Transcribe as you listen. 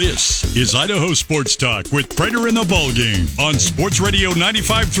This is Idaho Sports Talk with Prater and the Ballgame on Sports Radio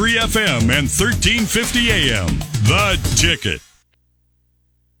 95.3 FM and 1350 AM. The Ticket.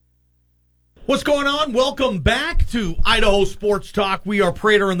 What's going on? Welcome back to Idaho Sports Talk. We are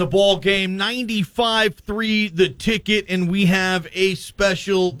Prater and the Ballgame, 95.3 The Ticket, and we have a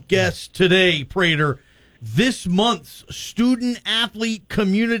special guest today, Prater. This month's Student Athlete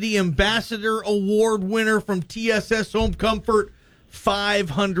Community Ambassador Award winner from TSS Home Comfort,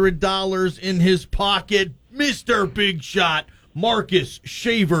 $500 in his pocket, Mr. Big Shot, Marcus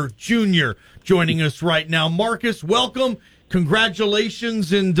Shaver Jr., joining us right now. Marcus, welcome.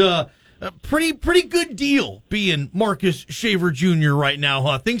 Congratulations, and a pretty good deal being Marcus Shaver Jr. right now,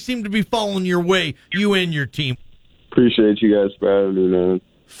 huh? Things seem to be falling your way, you and your team. Appreciate you guys for having me, man.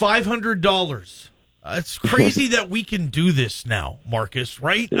 $500. It's crazy that we can do this now, Marcus,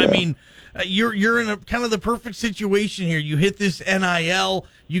 right? Yeah. I mean, you're in a kind of the perfect situation here. You hit this NIL,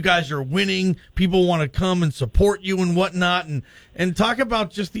 you guys are winning, people want to come and support you and whatnot, and talk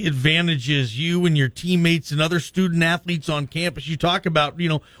about just the advantages you and your teammates and other student athletes on campus. You talk about,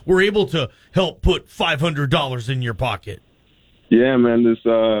 we're able to help put $500 in your pocket. Yeah, man, this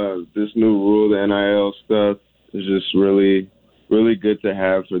new rule, the NIL stuff, is just really good to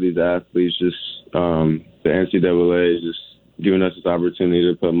have for these athletes. Just the NCAA is just giving us this opportunity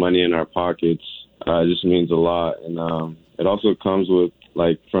to put money in our pockets. It just means a lot. And it also comes with,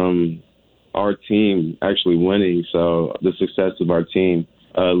 from our team actually winning. So the success of our team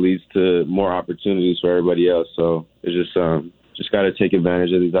leads to more opportunities for everybody else. So it's just got to take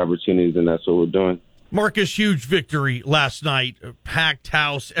advantage of these opportunities, and that's what we're doing. Marcus, huge victory last night, packed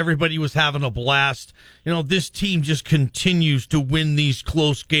house. Everybody was having a blast. This team just continues to win these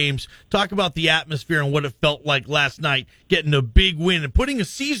close games. Talk about the atmosphere and what it felt like last night, getting a big win and putting a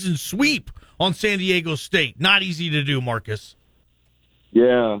season sweep on San Diego State. Not easy to do, Marcus.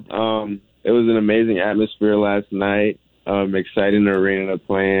 Yeah, it was an amazing atmosphere last night. Exciting arena to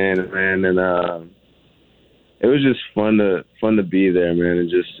play in, man, and it was just fun to be there, man, and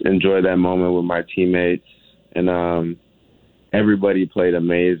just enjoy that moment with my teammates. And everybody played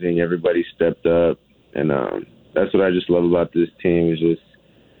amazing. Everybody stepped up, and that's what I just love about this team. Is just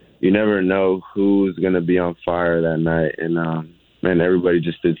you never know who's gonna be on fire that night. And man, everybody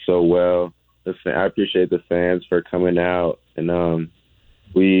just did so well. I appreciate the fans for coming out, and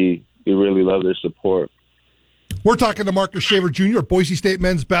we really love their support. We're talking to Marcus Shaver Jr. Boise State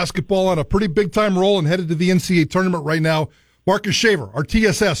men's basketball on a pretty big-time roll and headed to the NCAA tournament right now. Marcus Shaver, our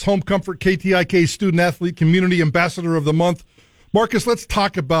TSS Home Comfort KTIK Student Athlete Community Ambassador of the Month. Marcus, let's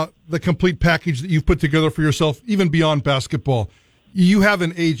talk about the complete package that you've put together for yourself, even beyond basketball. You have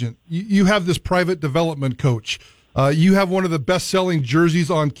an agent. You have this private development coach. You have one of the best-selling jerseys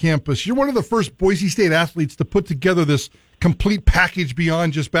on campus. You're one of the first Boise State athletes to put together this complete package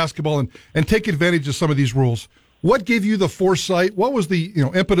beyond just basketball and take advantage of some of these rules. What gave you the foresight? What was the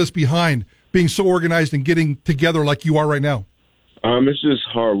impetus behind being so organized and getting together like you are right now? It's just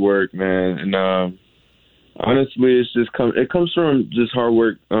hard work, man, and honestly, it comes from just hard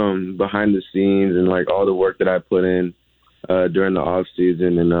work behind the scenes and all the work that I put in during the off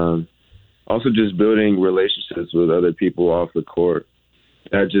season, and also just building relationships with other people off the court.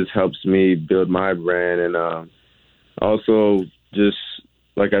 That just helps me build my brand, and also just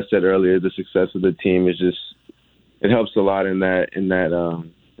like I said earlier, the success of the team is just. It helps a lot in that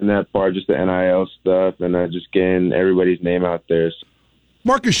part, just the NIL stuff, and just getting everybody's name out there.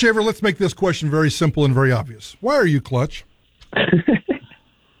 Marcus Shaver, let's make this question very simple and very obvious. Why are you clutch?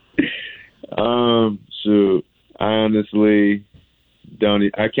 Shoot, I honestly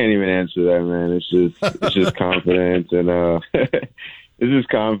I can't even answer that, man. It's just confidence, and it's just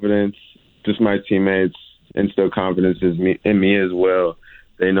confidence. Just my teammates instill confidence in me as well.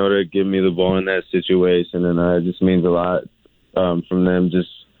 They know to give me the ball in that situation, and it just means a lot from them just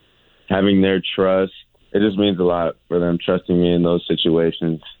having their trust. It just means a lot for them trusting me in those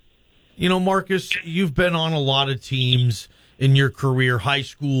situations. Marcus, you've been on a lot of teams in your career, high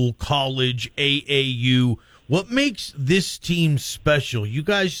school, college, AAU. What makes this team special? You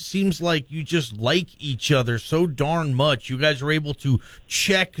guys seems like you just like each other so darn much. You guys are able to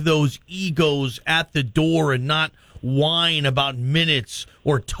check those egos at the door and not whine about minutes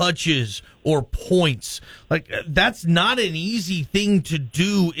or touches or points. That's not an easy thing to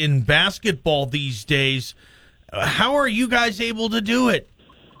do in basketball these days. How are you guys able to do it?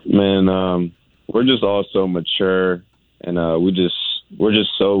 Man, we're just all so mature, and we're just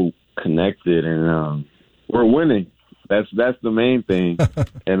so connected, and we're winning. That's the main thing.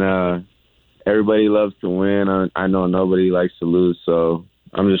 And everybody loves to win. I know nobody likes to lose, so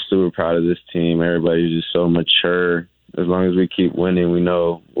I'm just super proud of this team. Everybody's just so mature as long as we keep winning, we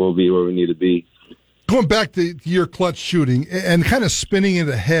know we'll be where we need to be. Going back to your clutch shooting and kind of spinning it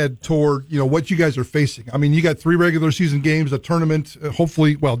ahead toward, what you guys are facing. I mean, you got 3 regular season games, a tournament,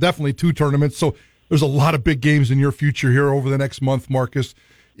 hopefully, definitely 2 tournaments. So there's a lot of big games in your future here over the next month, Marcus.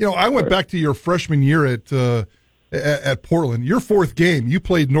 I went back to your freshman year at Portland. Your 4th game, you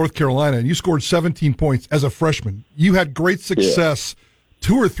played North Carolina, and you scored 17 points as a freshman. You had great success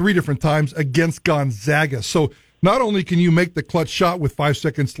 2 or 3 different times against Gonzaga. So not only can you make the clutch shot with 5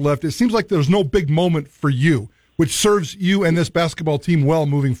 seconds left, it seems like there's no big moment for you, which serves you and this basketball team well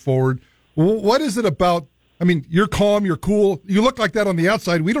moving forward. What is it about? I mean, you're calm, you're cool. You look like that on the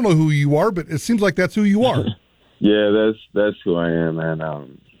outside. We don't know who you are, but it seems like that's who you are. Yeah, that's who I am, man.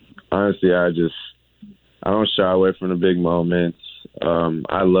 Honestly, I don't shy away from the big moments.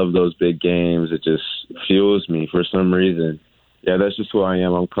 I love those big games. It just fuels me for some reason. Yeah, that's just who I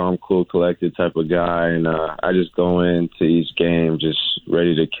am. I'm calm, cool, collected type of guy, and I just go into each game just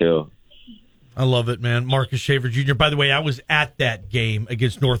ready to kill. I love it, man. Marcus Shaver Jr. By the way, I was at that game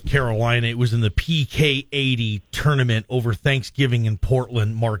against North Carolina. It was in the PK80 tournament over Thanksgiving in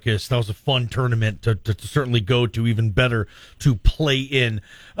Portland, Marcus. That was a fun tournament to certainly go to, even better to play in.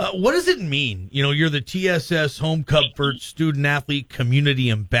 What does it mean? You're the TSS Home Comfort Student Athlete Community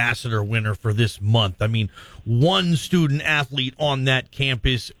Ambassador winner for this month. I mean, 1 student athlete on that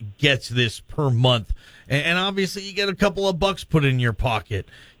campus gets this per month. And obviously you get a couple of bucks put in your pocket.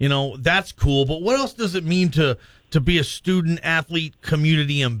 That's cool. But what else does it mean to be a Student Athlete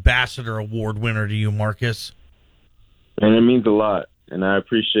Community Ambassador Award winner to you, Marcus? And it means a lot. And I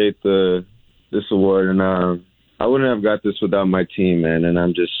appreciate this award. And I wouldn't have got this without my team, man. And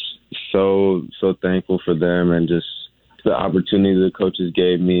I'm just so thankful for them and just the opportunity the coaches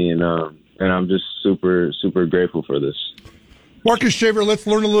gave me. And I'm just super, super grateful for this. Marcus Shaver, let's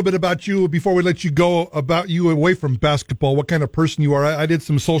learn a little bit about you before we let you go, about you away from basketball, what kind of person you are. I did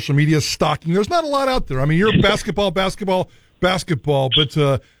some social media stalking. There's not a lot out there. I mean, you're basketball, but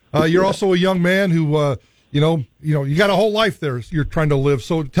you're also a young man who, you got a whole life there you're trying to live.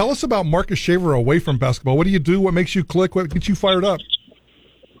 So tell us about Marcus Shaver away from basketball. What do you do? What makes you click? What gets you fired up?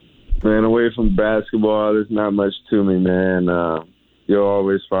 Man, away from basketball, there's not much to me, man. You'll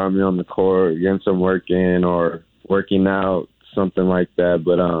always find me on the court, getting some work in or working out, something like that.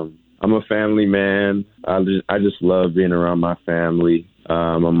 But I'm a family man. I just love being around my family.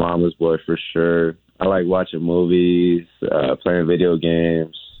 I'm a mama's boy for sure. I like watching movies, playing video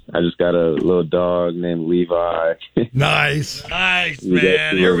games. I just got a little dog named Levi. Nice,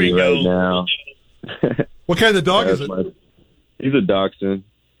 man. Here we go. Right now. What kind of dog is it? He's a dachshund.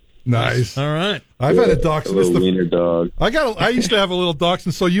 Nice. All right. I've had a dachshund. A little wiener dog. I used to have a little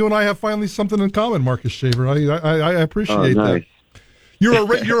dachshund, so you and I have finally something in common, Marcus Shaver. I appreciate that. You're a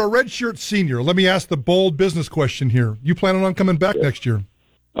redshirt senior. Let me ask the bold business question here. You planning on coming back next year?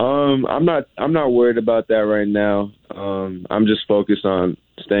 I'm not worried about that right now. I'm just focused on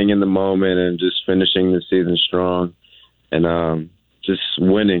staying in the moment and just finishing the season strong and just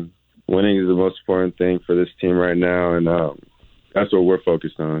winning. Winning is the most important thing for this team right now, and that's what we're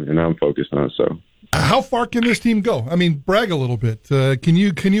focused on, and I'm focused on. So, how far can this team go? I mean, brag a little bit. Can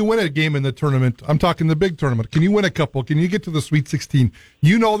you win a game in the tournament? I'm talking the big tournament. Can you win a couple? Can you get to the Sweet 16?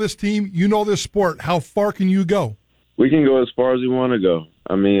 You know this team. You know this sport. How far can you go? We can go as far as we want to go.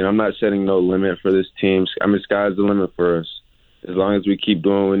 I mean, I'm not setting no limit for this team. I mean, sky's the limit for us. As long as we keep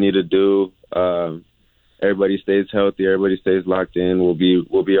doing what we need to do, everybody stays healthy, everybody stays locked in, we'll be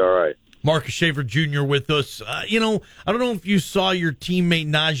all right. Marcus Shaver Jr. with us. I don't know if you saw your teammate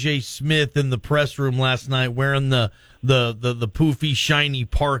Najee Smith in the press room last night wearing the poofy, shiny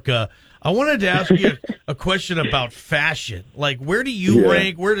parka. I wanted to ask you a question about fashion. Like, where do you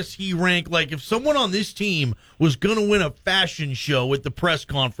rank? Where does he rank? Like, if someone on this team was going to win a fashion show at the press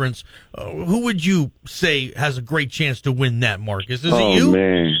conference, who would you say has a great chance to win that, Marcus? Is it you? Oh,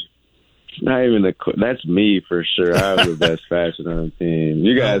 man. Not even that's me for sure. I have the best fashion on the team.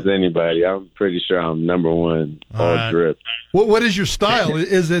 You guys, anybody? I'm pretty sure I'm number one. All drip. What is your style?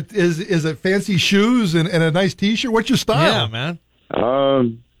 Is it fancy shoes and a nice T-shirt? What's your style? Yeah,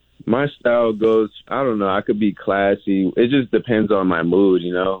 man. My style goes. I don't know. I could be classy. It just depends on my mood.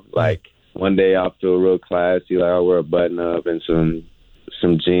 Like one day I'll feel real classy. Like I'll wear a button up and some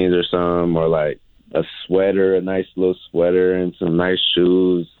jeans or something, or like a sweater, a nice little sweater, and some nice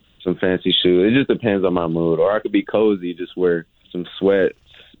shoes. Some fancy shoes. It just depends on my mood. Or I could be cozy, just wear some sweats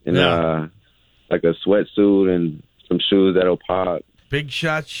and like a sweatsuit and some shoes that'll pop. Big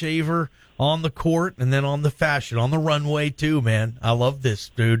shot Shaver on the court and then on the fashion, on the runway too, man. I love this,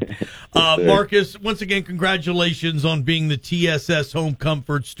 dude. Marcus, once again, congratulations on being the TSS Home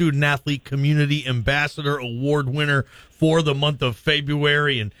Comfort Student Athlete Community Ambassador Award winner for the month of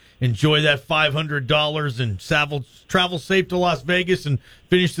February, and enjoy that $500 and travel safe to Las Vegas and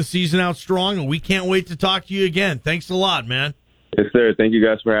finish the season out strong. And we can't wait to talk to you again. Thanks a lot, man. Yes, sir. Thank you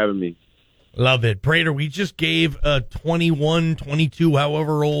guys for having me. Love it. Prater, we just gave a 21, 22,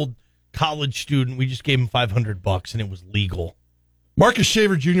 however old college student, we just gave him $500 and it was legal. Marcus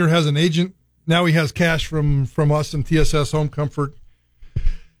Shaver Jr. has an agent. Now he has cash from us and TSS Home Comfort.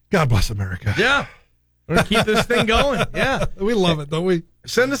 God bless America. Yeah. We're going to keep this thing going. Yeah. We love it, don't we?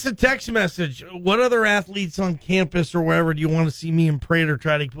 Send us a text message. What other athletes on campus or wherever do you want to see me and Prater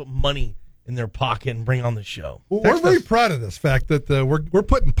try to put money in their pocket and bring on the show? Well, we're very proud of this fact that we're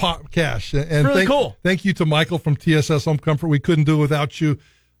putting cash. And really cool. Thank you to Michael from TSS Home Comfort. We couldn't do it without you.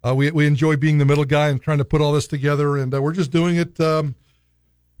 We enjoy being the middle guy and trying to put all this together, and we're just doing it,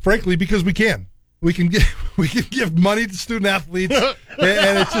 frankly, because we can. We can give money to student athletes, and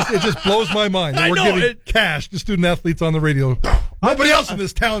it just blows my mind that we're giving cash to student athletes on the radio. Nobody else in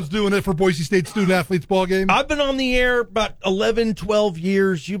this town's doing it for Boise State student athletes ball game. I've been on the air about 11, 12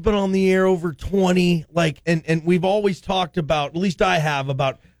 years. You've been on the air over 20. And we've always talked about, at least I have,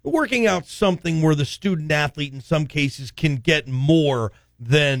 about working out something where the student athlete in some cases can get more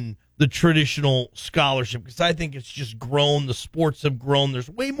than the traditional scholarship, because I think it's just grown. The sports have grown. There's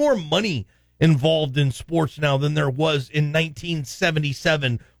way more money involved in sports now than there was in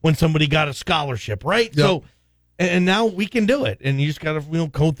 1977 when somebody got a scholarship, right? Yep. So, and now we can do it, and you just got to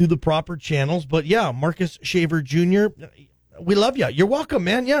go through the proper channels. But yeah, Marcus Shaver Jr., we love you. You're welcome,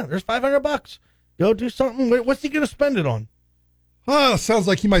 man. Yeah, there's $500. Go do something. What's he going to spend it on? Sounds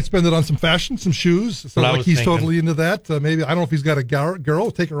like he might spend it on some fashion, some shoes. Sounds like he's totally into that. Maybe, I don't know if he's got a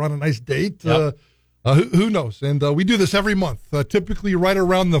girl, take her on a nice date. Yep. Who knows? And we do this every month, typically right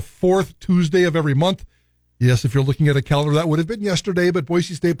around the fourth Tuesday of every month. Yes, if you're looking at a calendar, that would have been yesterday, but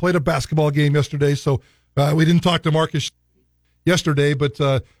Boise State played a basketball game yesterday, so we didn't talk to Marcus yesterday, but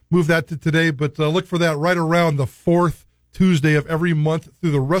move that to today. But look for that right around the fourth Tuesday of every month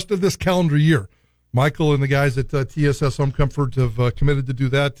through the rest of this calendar year. Michael and the guys at TSS Home Comfort have committed to do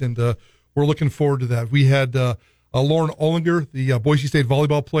that, and we're looking forward to that. We had Lauren Ollinger, the Boise State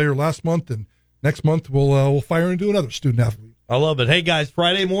volleyball player, last month, and next month we'll fire into another student athlete. I love it. Hey, guys,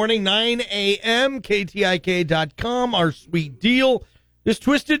 Friday morning, 9 a.m., KTIK.com. Our sweet deal is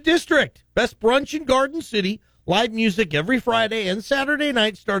Twisted District. Best brunch in Garden City. Live music every Friday and Saturday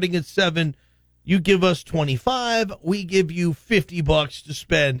night starting at 7. You give us $25, we give you $50 to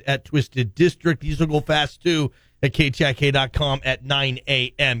spend at Twisted District. These will go fast, too, at KTIK.com at 9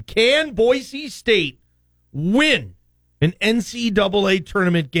 a.m. Can Boise State win an NCAA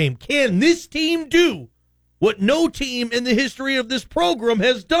tournament game? Can this team do what no team in the history of this program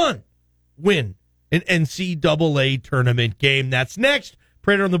has done? Win an NCAA tournament game. That's next.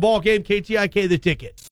 Prater on the Ball Game, KTIK, the ticket.